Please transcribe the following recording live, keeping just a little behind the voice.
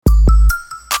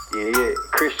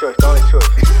choice, the only choice.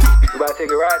 You about to take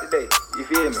a ride today. You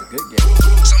feel me? Good game.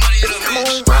 Somebody hit up,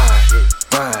 bitch. Ride.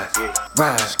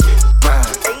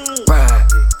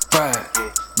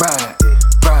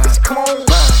 Come on.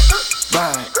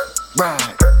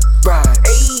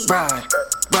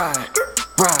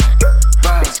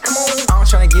 Come on. I'm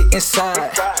tryna get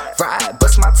inside. Ride,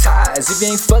 bust my ties. If you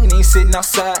ain't fucking, then you sitting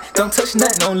outside. Don't touch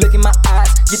nothing, don't look in my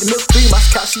eyes. Get the milk free, my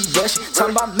couch, she rushing.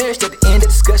 Talking about marriage at the end of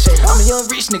discussion. I'm a young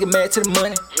rich nigga married to the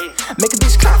money. Make a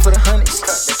bitch cry for the hundreds.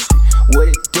 What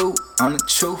it do on the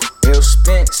truth? Real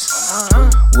Spence.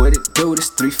 What it do? This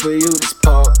 3 for you, this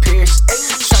Paul Pierce.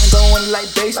 Tryna go on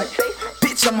like basement.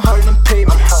 Bitch, I'm harder than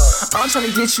pavement. I'm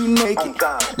tryna get you naked.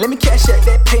 Let me cash out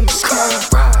that payment. Come on.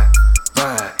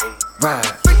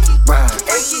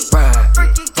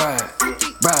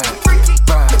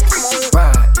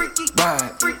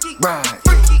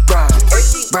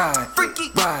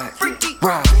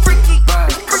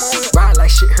 Ride like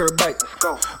shit, her bike.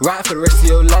 Ride for the rest of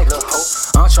your life.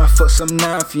 I'm tryna fuck some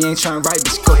now. If you ain't tryna ride,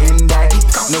 bitch, go ahead and die.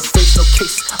 No face, no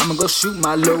case. I'ma go shoot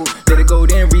my load. Let it go,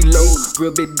 then reload.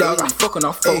 Real big dog, I fuck on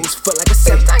our foes. Fuck like a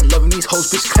savage. I ain't loving these hoes,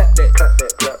 bitch. Clap that.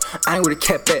 I ain't with a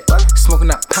cap at. Smoking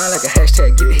that pound like a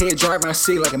hashtag. Get the head, drive around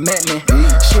city like a madman.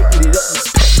 Shit, eat it up,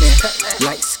 it's Pac-Man.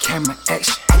 Lights, camera,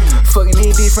 action. Fucking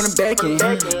need beat from the back end.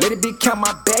 Let it be count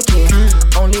my back end.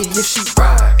 Only if she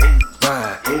ride.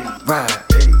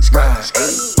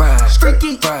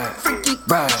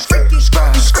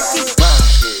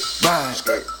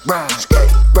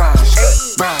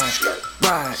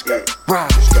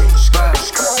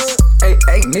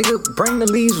 Hey, nigga, bring the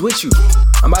leaves with you.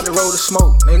 I'm about to roll the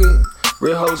smoke, nigga.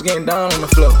 Real hoes getting down on the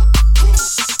floor.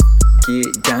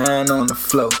 Get down on the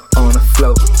floor, on the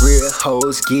floor. Real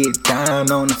hoes get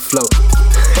down on the floor.